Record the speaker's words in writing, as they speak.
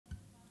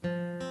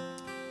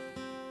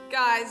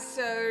guys,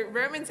 so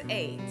Romans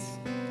 8,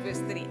 verse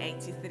 38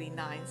 to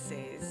 39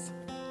 says,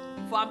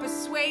 "For I'm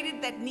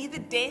persuaded that neither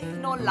death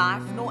nor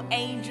life, nor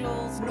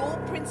angels, nor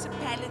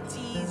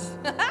principalities,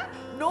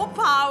 nor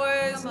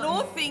powers,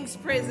 nor things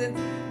present,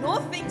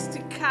 nor things to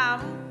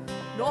come,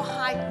 nor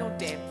height nor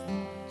depth,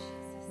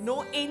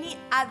 nor any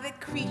other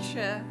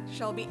creature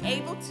shall be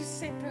able to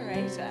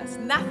separate us."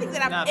 Nothing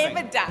that I've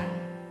ever done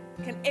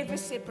can ever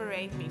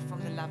separate me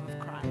from the love of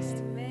Christ.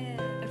 Amen.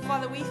 And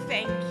Father, we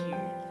thank you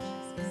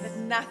that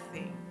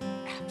nothing,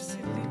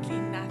 absolutely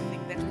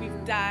nothing that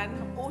we've done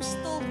or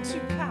still to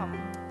come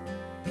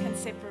can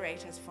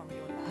separate us from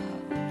your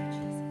love.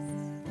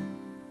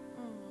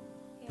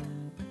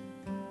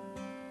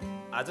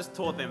 I just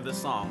taught them this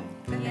song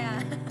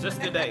Yeah.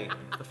 just today.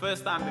 The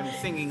first time they're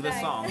singing this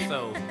song.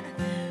 So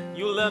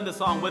you'll learn the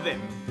song with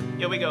him.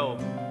 Here we go.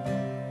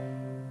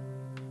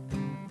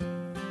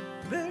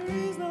 There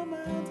is no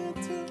mountain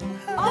too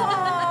high.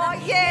 Oh,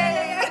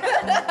 yeah!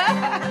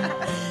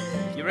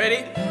 You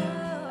ready?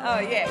 Oh,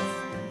 yes.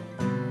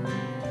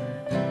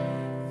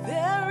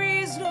 There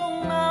is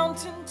no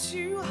mountain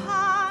too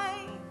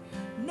high,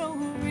 no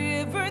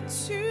river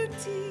too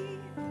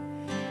deep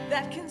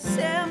that can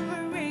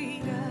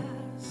separate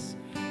us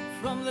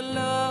from the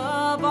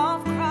love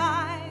of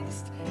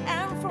Christ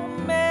and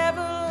from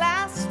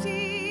everlasting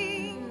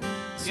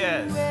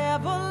Yes. to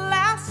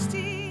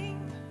everlasting.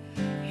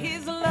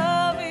 His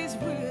love is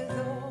with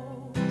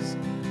those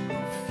who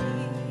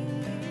fear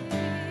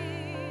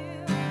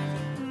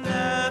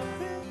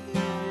nothing.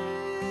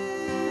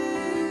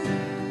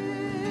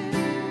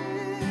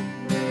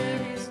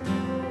 There is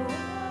no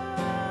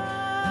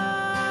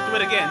Do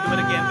it again. Do it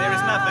again. There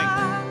is nothing.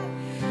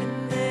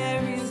 and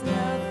there is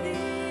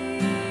nothing,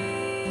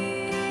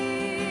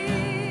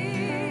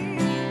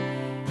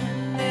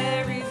 and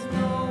there is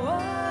no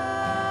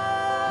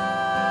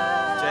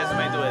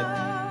Jesmé, do it.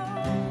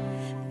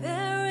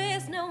 There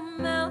is no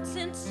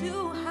mountain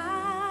too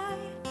high,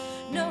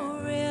 no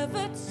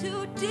river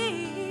too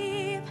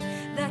deep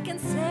that can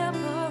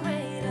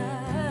separate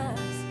us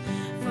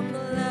from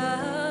the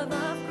love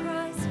of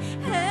Christ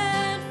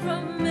and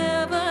from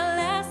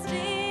everlasting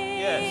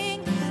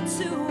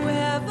to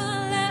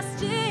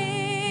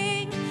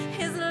everlasting.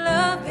 His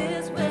love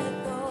is with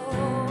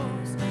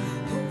those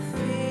who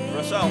fear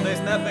Rouchelle,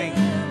 there's nothing.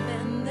 Him,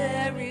 and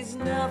there is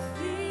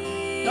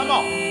nothing. Come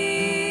on.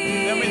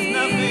 There is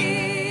nothing.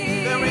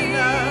 There is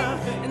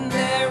nothing. and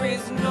there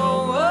is no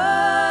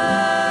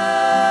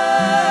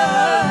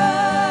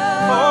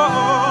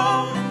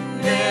Oh,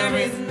 there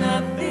is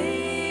nothing,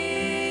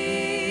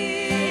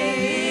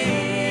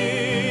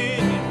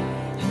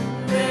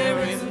 there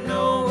is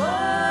no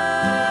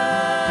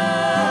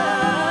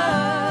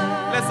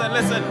listen,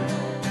 listen.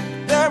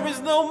 There is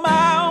no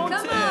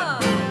mountain. Come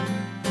on.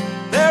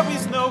 There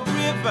is no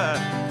river.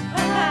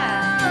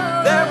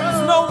 There is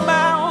no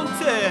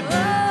mountain.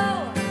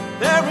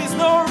 There is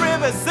no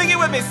river. Sing it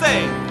with me,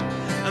 say.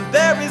 And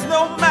there is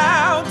no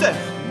mountain.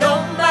 No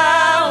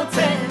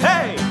mountain.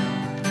 Hey.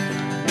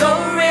 no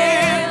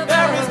river,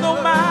 There is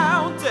no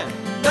mountain.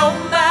 no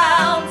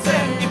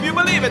mountain, If you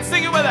believe it,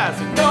 sing it with us.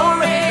 no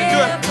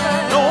river,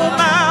 No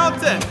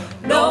mountain.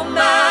 no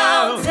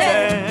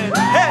mountain,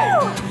 Hey.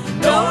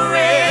 no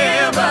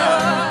river,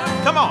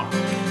 Come on.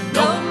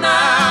 no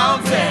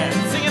mountain,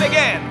 Sing it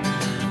again.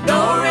 no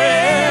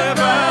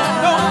river,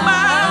 No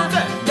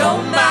mountain. no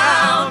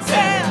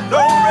mountain,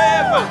 No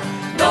river.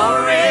 no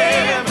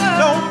river,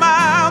 No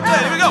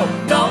mountain. Here we go.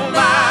 no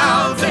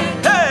mountain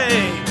Hey.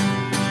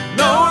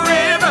 No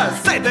river.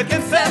 Say that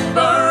can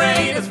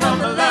separate us from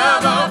the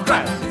love of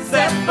Christ.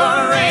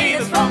 Separate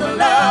us from the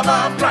love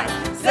of Christ.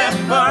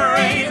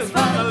 Separate us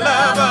from the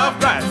love of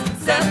Christ.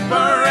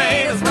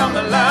 Separate us from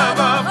the love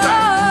of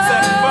Christ.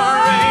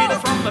 Separate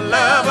us from the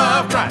love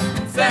of Christ.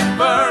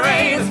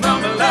 Separate us from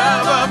the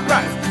love of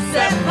Christ.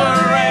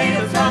 Separate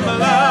us from the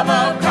love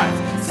of Christ.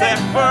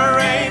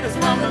 Separate us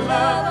from the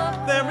love.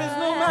 There is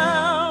no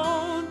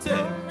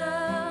mountain.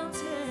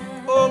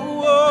 Mountain.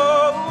 Oh,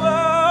 oh,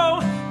 oh.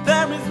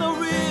 There is no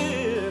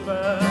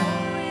river.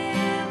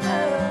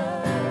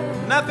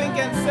 Nothing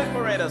can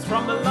separate us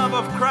from the love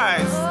of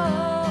Christ.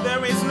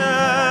 There is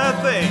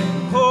nothing.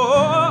 Oh, oh,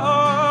 oh,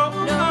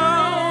 oh.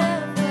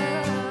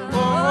 Oh,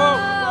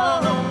 oh,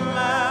 no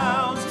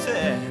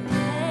mountain.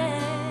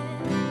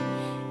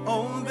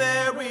 Oh,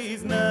 there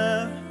is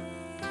none.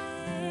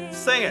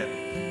 Sing it.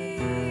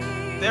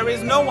 There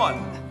is no one.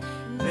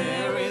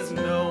 There is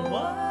no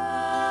one.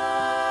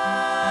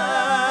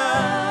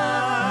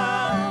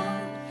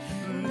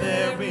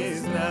 There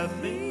is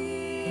nothing.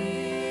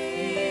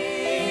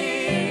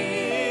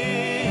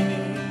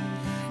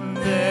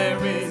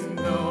 There is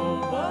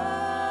no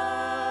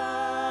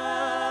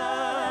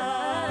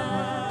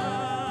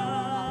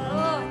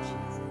Oh,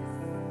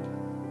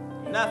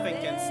 one. Nothing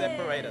can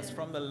separate us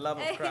from the love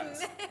of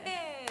Christ.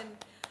 Amen.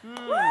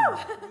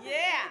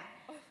 Yeah.